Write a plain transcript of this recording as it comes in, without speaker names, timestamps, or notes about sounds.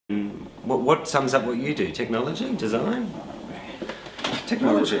What sums up what you do? Technology? Design?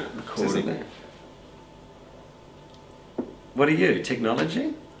 Technology. Recording. What are you?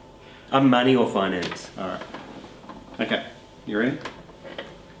 Technology? I'm money or finance. Alright. Okay. You ready?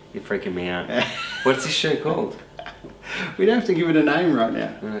 You're freaking me out. What's this show called? We don't have to give it a name right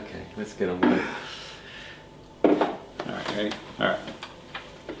now. Okay, let's get on with it. Alright, ready? Alright.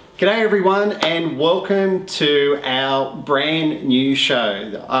 G'day everyone and welcome to our brand new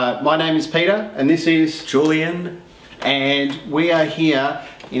show. My name is Peter and this is Julien. And we are here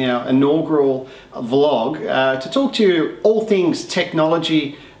in our inaugural vlog to talk to you all things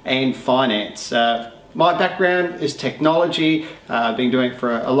technology and finance. My background is technology. I've been doing it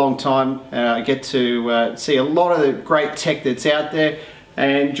for a long time. I get to see a lot of the great tech that's out there.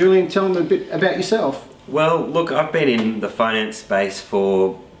 And Julien, tell them a bit about yourself. Well, look, I've been in the finance space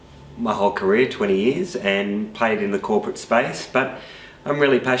for my whole career, 20 years, and played in the corporate space, but I'm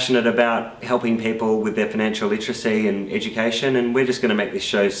really passionate about helping people with their financial literacy and education, and we're just going to make this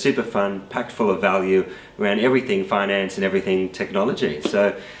show super fun, packed full of value around everything finance and everything technology.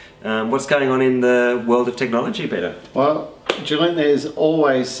 So what's going on in the world of technology, Peter? Well, Julien, there's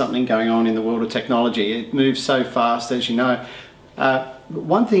always something going on in the world of technology. It moves so fast, as you know.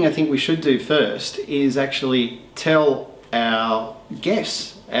 One thing I think we should do first is actually tell our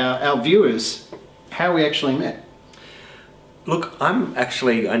guests, our viewers, how we actually met. Look, I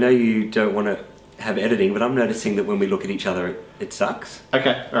know you don't want to have editing, but I'm noticing that when we look at each other, it sucks.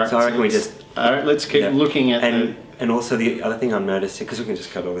 Okay, all right. So I reckon we just... All right, let's keep looking at and also the other thing I'm noticing, because we can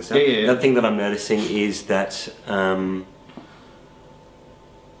just cut all this out. Yeah. The other thing that I'm noticing is that,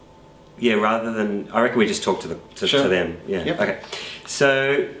 rather than... I reckon we just talk to them. Yeah. Yep. Okay.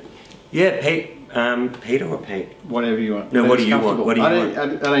 So, yeah, Pete... Peter or Pete? Whatever you want. No, what do you want? What do you want? I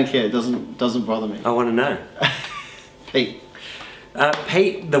don't care. It doesn't bother me. I want to know. Pete.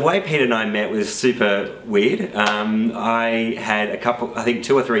 Pete, the way Pete and I met was super weird. I had I think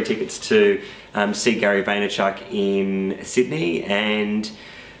 2 or 3 tickets to see Gary Vaynerchuk in Sydney, and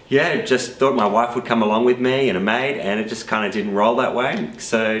yeah, just thought my wife would come along with me and a mate, and it just kind of didn't roll that way.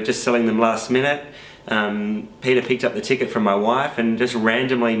 So just selling them last minute. Peter picked up the ticket from my wife and just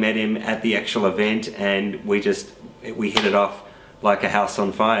randomly met him at the actual event, and we hit it off like a house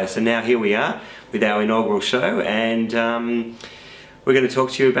on fire. So now here we are with our inaugural show, and we're going to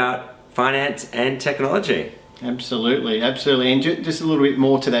talk to you about finance and technology. Absolutely. And just a little bit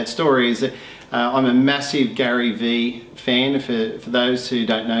more to that story is that I'm a massive Gary V fan. For those who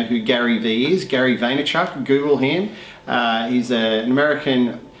don't know who Gary V is, Gary Vaynerchuk, Google him. He's an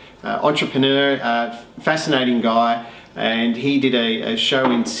American entrepreneur, fascinating guy, and he did a show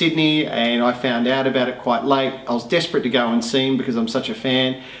in Sydney, and I found out about it quite late. I was desperate to go and see him because I'm such a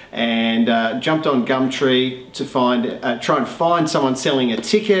fan, and jumped on Gumtree to try and find someone selling a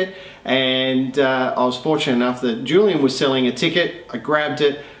ticket, and I was fortunate enough that Julien was selling a ticket. I grabbed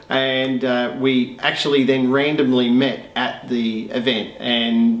it, and we actually then randomly met at the event,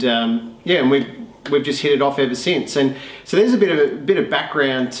 and and we've just hit it off ever since. And so there's a bit of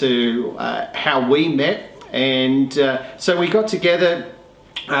background to how we met. And so we got together.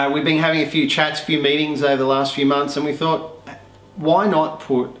 We've been having a few chats, a few meetings over the last few months, and we thought, why not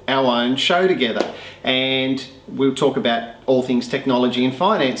put our own show together? And we'll talk about all things technology and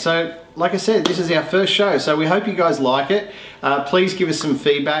finance. So like I said, this is our first show, so we hope you guys like it. Please give us some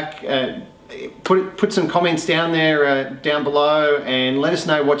feedback. Put some comments down there, down below, and let us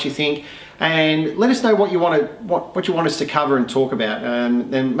know what you think. And let us know what you want us to cover and talk about,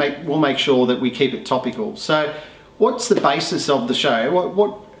 and then we'll make sure that we keep it topical. So, what's the basis of the show?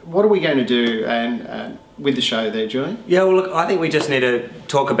 What are we going to do with the show there, Julien? Yeah, well, look, I think we just need to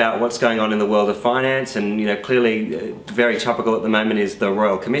talk about what's going on in the world of finance, and clearly, very topical at the moment is the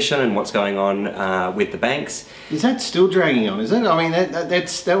Royal Commission and what's going on with the banks. Is that still dragging on? Is it? I mean,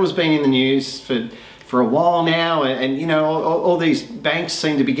 that was been in the news for a while now, and all these banks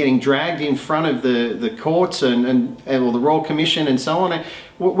seem to be getting dragged in front of the courts and the Royal Commission and so on.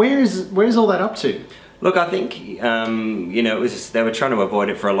 Where's all that up to? Look, I think they were trying to avoid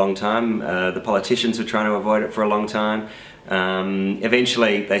it for a long time. The politicians were trying to avoid it for a long time.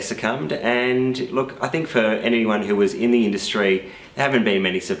 Eventually they succumbed, and look, I think for anyone who was in the industry, there haven't been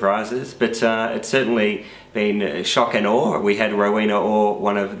many surprises, but it's certainly been shock and awe. We had Rowena Orr,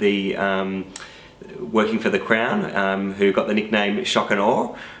 one of the working for the Crown, who got the nickname Shock and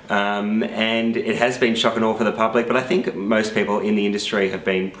Awe, and it has been shock and awe for the public, but I think most people in the industry have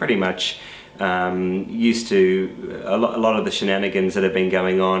been pretty much used to a lot of the shenanigans that have been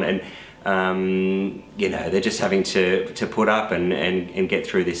going on, and they're just having to put up and get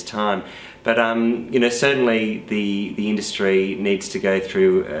through this time. But you know, certainly the industry needs to go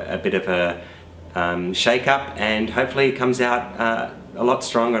through a bit of a shake-up, and hopefully it comes out a lot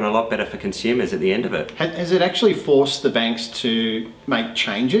stronger and a lot better for consumers at the end of it. Has it actually forced the banks to make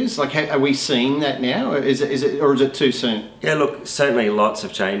changes? Like, are we seeing that now? Or is it too soon? Yeah, look, certainly lots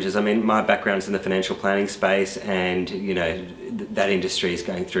of changes. I mean, my background's in the financial planning space, and you know, that industry is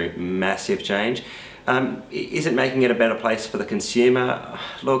going through massive change. Is it making it a better place for the consumer?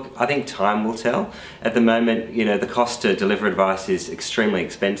 Look, I think time will tell. At the moment, you know, the cost to deliver advice is extremely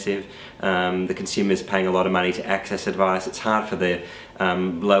expensive. The consumer's paying a lot of money to access advice. It's hard for the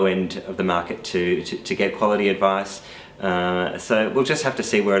low end of the market to get quality advice. So we'll just have to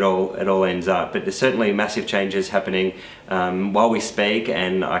see where it all ends up. But there's certainly massive changes happening while we speak,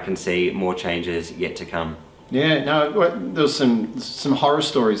 and I can see more changes yet to come. Yeah, no, there was some horror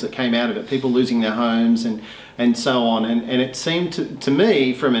stories that came out of it, people losing their homes and so on, and it seemed to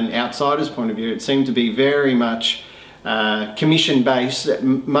me, from an outsider's point of view, it seemed to be very much commission-based,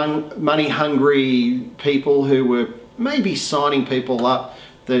 money-hungry people who were maybe signing people up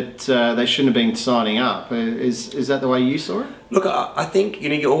that they shouldn't have been signing up. Is that the way you saw it? Look, I think, you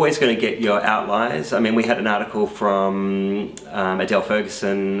know, you're always going to get your outliers. I mean, we had an article from Adele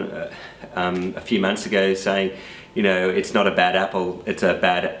Ferguson a few months ago saying, you know, it's not a bad apple, it's a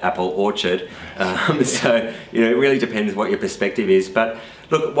bad apple orchard. So, you know, it really depends what your perspective is. But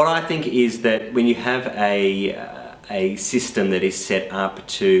look, what I think is that when you have a system that is set up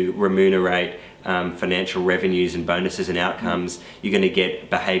to remunerate financial revenues and bonuses and outcomes, you're going to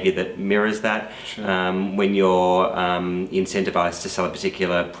get behaviour that mirrors that. Sure. When you're incentivised to sell a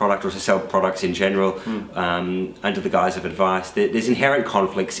particular product, or to sell products in general under the guise of advice, there's inherent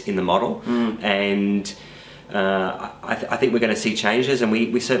conflicts in the model, and I think we're going to see changes, and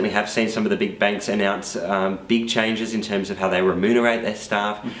we certainly have seen some of the big banks announce big changes in terms of how they remunerate their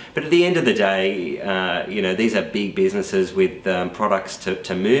staff. But at the end of the day, you know, these are big businesses with products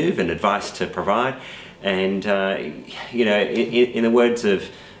to move and advice to provide. And you know, in the words of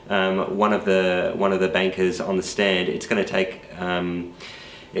one of the bankers on the stand, it's going to take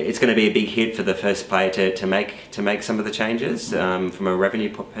it's going to be a big hit for the first player to make some of the changes from a revenue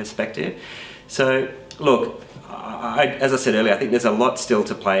perspective. So look, as I said earlier, I think there's a lot still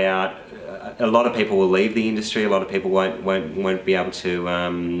to play out. A lot of people will leave the industry. A lot of people won't be able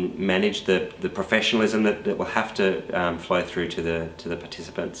to manage the professionalism that will have to flow through to the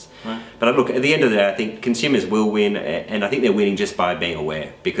participants. Right. But look, at the end of the day, I think consumers will win, and I think they're winning just by being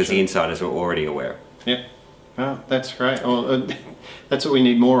aware, because the insiders are already aware. Yep. Oh, that's great. Well, that's what we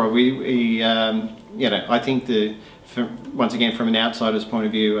need more of. You know, I think once again, from an outsider's point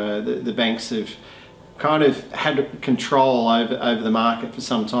of view, the banks have kind of had control over the market for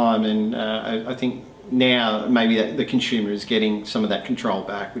some time, and I think now maybe the consumer is getting some of that control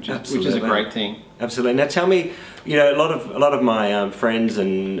back, which is a great thing. Absolutely. Now tell me, you know, a lot of my friends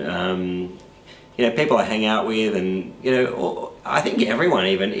and you know, people I hang out with, and you know, I think everyone,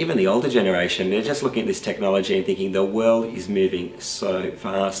 even the older generation, they're just looking at this technology and thinking the world is moving so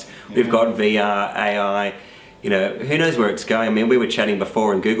fast. Yeah. We've got VR, AI. You know, who knows where it's going? I mean, we were chatting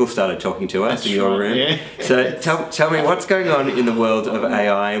before and Google started talking to us in your room. Yeah. So tell me, what's going on in the world of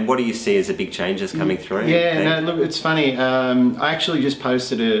AI, and what do you see as the big changes coming through? Yeah, no, look, it's funny. I actually just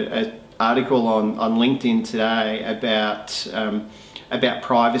posted an article on LinkedIn today about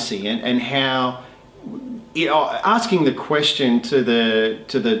privacy and how, you know, asking the question to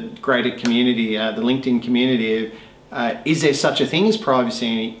the greater community, the LinkedIn community, is there such a thing as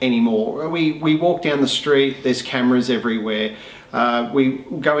privacy anymore? We walk down the street, there's cameras everywhere. We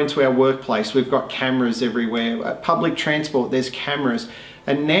go into our workplace, we've got cameras everywhere. Public transport, there's cameras.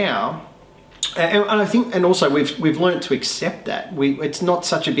 And now, and I think, and also we've learned to accept that. It's not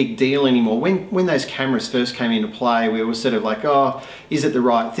such a big deal anymore. When those cameras first came into play, we were sort of like, oh, is it the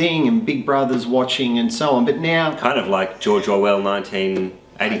right thing? And Big Brother's watching and so on. But now, kind of like George Orwell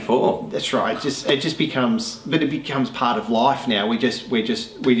 1984. That's right. It just becomes, but it becomes part of life now. We just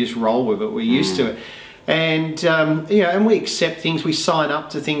roll with it. We're used to it, and you know, and we accept things. We sign up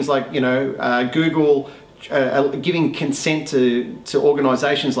to things like, you know, Google giving consent to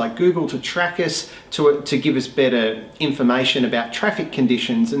organisations like Google to track us, to give us better information about traffic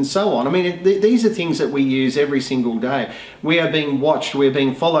conditions and so on. I mean, these are things that we use every single day. We are being watched. We're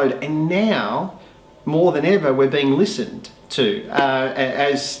being followed, and now more than ever, we're being listened to,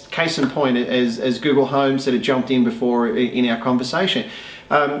 as case in point, as Google Home sort of jumped in before in our conversation.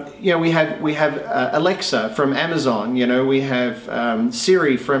 You know, we have Alexa from Amazon. You know, we have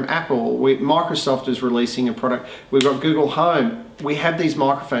Siri from Apple. Microsoft is releasing a product. We've got Google Home. We have these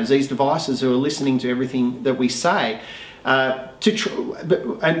microphones, these devices who are listening to everything that we say. to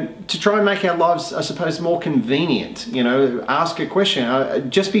try and make our lives, I suppose, more convenient. You know, ask a question.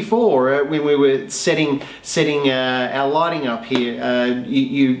 Just before, when we were setting our lighting up here,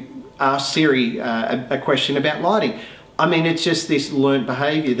 you asked Siri a question about lighting. I mean, it's just this learnt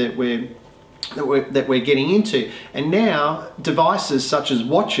behaviour that we're getting into, and now devices such as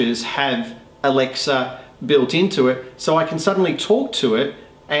watches have Alexa built into it, so I can suddenly talk to it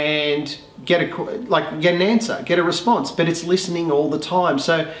and get an answer, get a response, but it's listening all the time.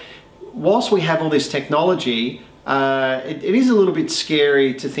 So whilst we have all this technology, it is a little bit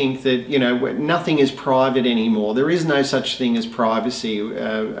scary to think that, you know, nothing is private anymore. There is no such thing as privacy,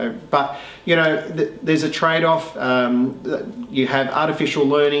 but you know, there's a trade-off. You have artificial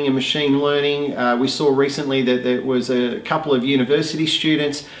learning and machine learning. We saw recently that there was a couple of university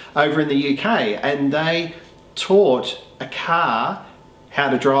students over in the UK, and they taught a car how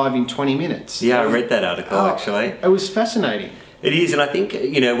to drive in 20 minutes. Yeah, I read that article actually. It was fascinating. It is, and I think,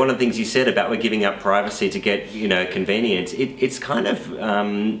 you know, one of the things you said about we're giving up privacy to get, you know, convenience, it's kind of,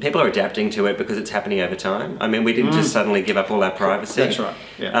 people are adapting to it because it's happening over time. I mean, we didn't just suddenly give up all our privacy. That's right,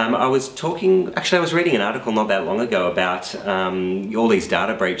 yeah. I was reading an article not that long ago about all these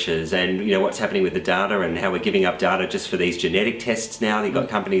data breaches and, you know, what's happening with the data and how we're giving up data just for these genetic tests now. You've got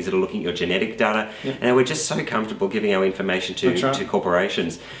companies that are looking at your genetic data, and we're just so comfortable giving our information to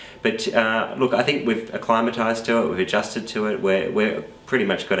corporations. But look, I think we've acclimatised to it, we've adjusted to it, we're pretty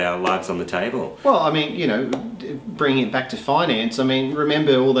much got our lives on the table. Well, I mean, you know, bringing it back to finance, I mean,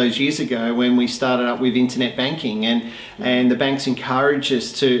 remember all those years ago when we started up with internet banking, and the banks encouraged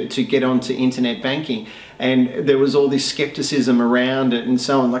us to get onto internet banking, and there was all this skepticism around it and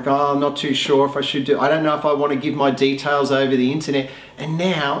so on, like, oh, I'm not too sure if I should do, I don't know if I want to give my details over the internet. And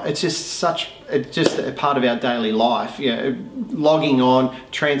now it's just a part of our daily life, you know, logging on,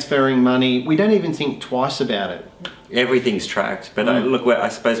 transferring money. We don't even think twice about it. Everything's tracked, but look, I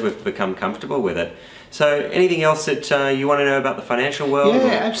suppose we've become comfortable with it. So anything else that you want to know about the financial world?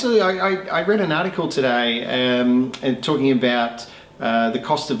 Yeah, absolutely. I read an article today and talking about the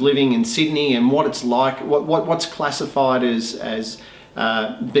cost of living in Sydney and what it's like, what's classified as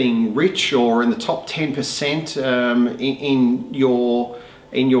being rich or in the top 10%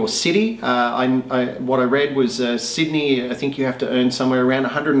 in your city. What I read was Sydney, I think you have to earn somewhere around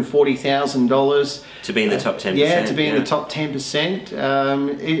 $140,000 to be in the top 10%. Yeah, to be in the top 10%.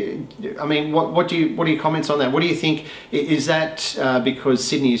 I mean, what are your comments on that? What do you think? Is that because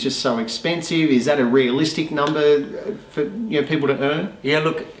Sydney is just so expensive? Is that a realistic number for, you know, people to earn? Yeah,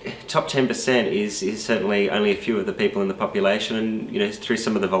 look, top 10% is certainly only a few of the people in the population, and, you know, through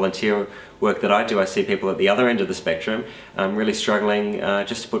some of the volunteer work that I do, I see people at the other end of the spectrum really struggling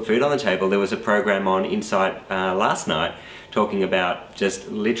just to put food on the table. There was a program on Insight last night talking about just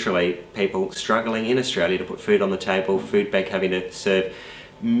literally people struggling in Australia to put food on the table, Food Bank having to serve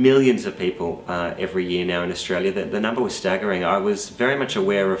millions of people every year now in Australia. The number was staggering. I was very much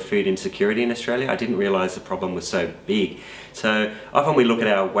aware of food insecurity in Australia. I didn't realise the problem was so big. So often we look at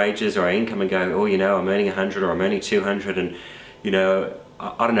our wages or our income and go, oh, you know, I'm earning 100 or I'm earning 200, and, you know,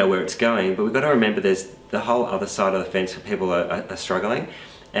 I don't know where it's going. But we've got to remember there's the whole other side of the fence where people are struggling.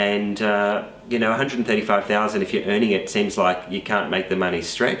 And you know, 135,000, if you're earning it, seems like you can't make the money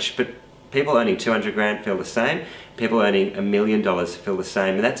stretch, but people earning 200 grand feel the same. People earning $1 million feel the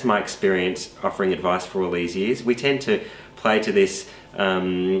same, and that's my experience offering advice for all these years. We tend to play to this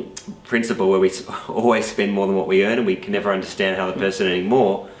principle where we always spend more than what we earn, and we can never understand how the person earning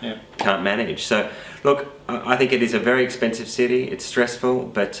more can't manage. So look, I think it is a very expensive city. It's stressful,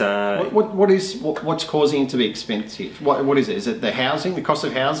 but what's causing it to be expensive? What is it? Is it the housing, the cost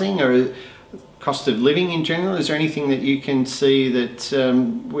of housing, or cost of living in general? Is there anything that you can see that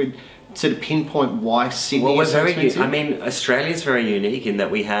would sort of pinpoint why Sydney is so expensive? I mean, Australia's very unique in that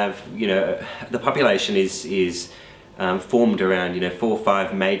we have, you know, the population is formed around, you know, 4 or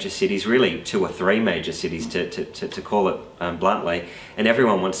 5 major cities, really 2 or 3 major cities to call it bluntly, and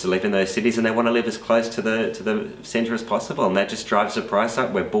everyone wants to live in those cities, and they want to live as close to the centre as possible, and that just drives the price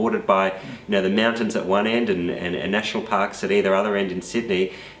up. We're bordered by, you know, the mountains at one end and national parks at either other end in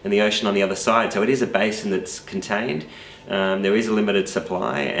Sydney, and the ocean on the other side. So it is a basin that's contained. There is a limited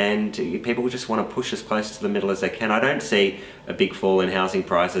supply, and people just want to push as close to the middle as they can. I don't see a big fall in housing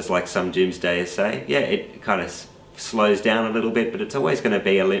prices like some doomsdayers say. Yeah, it kind of slows down a little bit, but it's always going to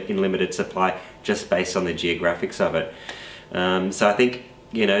be in limited supply just based on the geographics of it. So I think,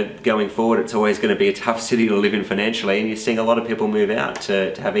 you know, going forward, it's always going to be a tough city to live in financially, and you're seeing a lot of people move out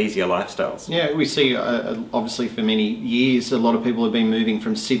to have easier lifestyles. Yeah, we see obviously for many years a lot of people have been moving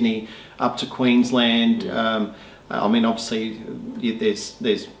from Sydney up to Queensland. I mean, obviously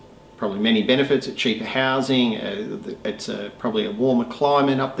there's probably many benefits, cheaper housing, it's probably a warmer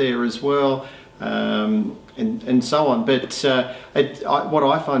climate up there as well, and so on. But what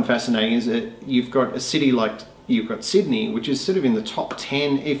I find fascinating is that you've got a city like, you've got Sydney, which is sort of in the top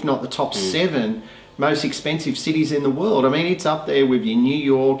 10, if not the top 7 most expensive cities in the world. I mean, it's up there with your New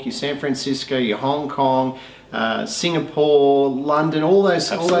York, your San Francisco, your Hong Kong, Singapore, London, all those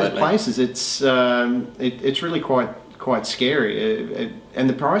places. It's really quite scary, and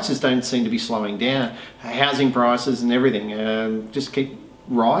the prices don't seem to be slowing down. Housing prices and everything just keep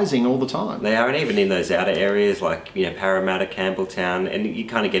rising all the time. They are, and even in those outer areas like, you know, Parramatta, Campbelltown, and you're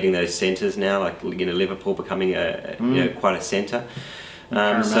kind of getting those centres now, like, you know, Liverpool becoming you know, quite a centre.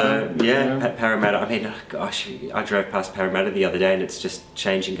 So yeah, Parramatta. I mean, gosh, I drove past Parramatta the other day, and it's just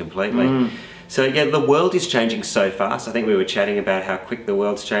changing completely. So yeah, the world is changing so fast. I think we were chatting about how quick the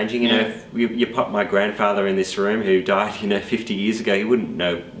world's changing. You know, if you pop my grandfather in this room, who died, you know, 50 years ago, he wouldn't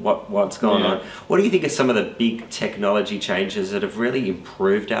know what's going on. What do you think are some of the big technology changes that have really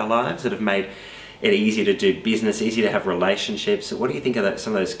improved our lives, that have made it easier to do business, easier to have relationships? What do you think are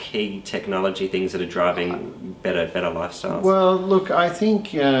some of those key technology things that are driving better lifestyles? Well, look, I think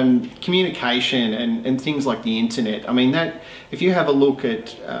communication and things like the internet. I mean, that if you have a look at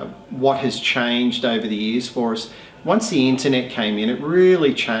what has changed over the years for us, once the internet came in, it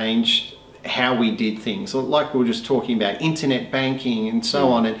really changed how we did things. Like we were just talking about internet banking and so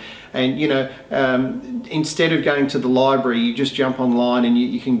on, and you know, instead of going to the library, you just jump online and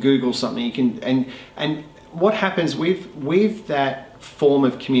you can Google something. You can and what happens with that form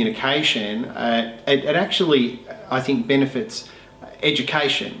of communication, it actually, I think, benefits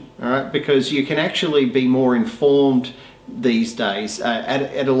education, all right? Because you can actually be more informed these days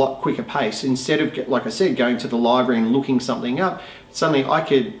at a lot quicker pace. Instead of, like I said, going to the library and looking something up, suddenly I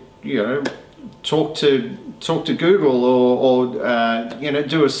could, you know, talk to Google or you know,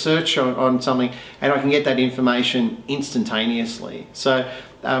 do a search on something, and I can get that information instantaneously. So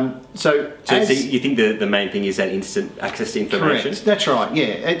you think the main thing is that instant access to information? Correct. That's right. Yeah,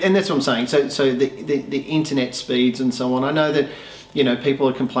 and that's what I'm saying. So the internet speeds and so on. I know that, you know, people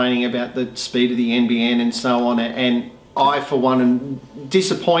are complaining about the speed of the NBN and so on, and I, for one, am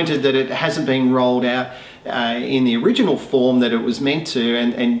disappointed that it hasn't been rolled out in the original form that it was meant to,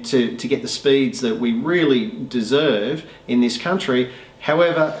 and to get the speeds that we really deserve in this country.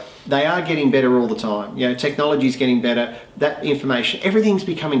 However, they are getting better all the time. You know, technology is getting better. That information, everything's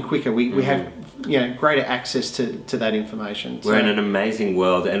becoming quicker. We have, you know, greater access to that information. We're in an amazing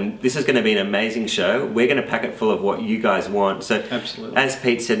world, and this is going to be an amazing show. We're going to pack it full of what you guys want. So, absolutely, as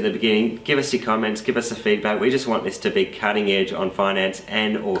Pete said in the beginning, give us your comments, give us the feedback. We just want this to be cutting edge on finance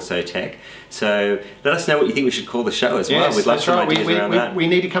and also tech. So let us know what you think we should call the show as well. We'd love some ideas around that. We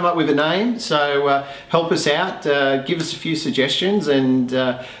need to come up with a name, so help us out, give us a few suggestions, and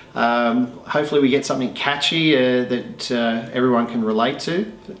hopefully we get something catchy that everyone can relate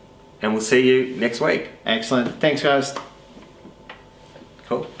to. And we'll see you next week. Excellent. Thanks, guys.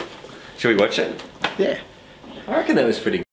 Cool. Should we watch it? Yeah. I reckon that was pretty good.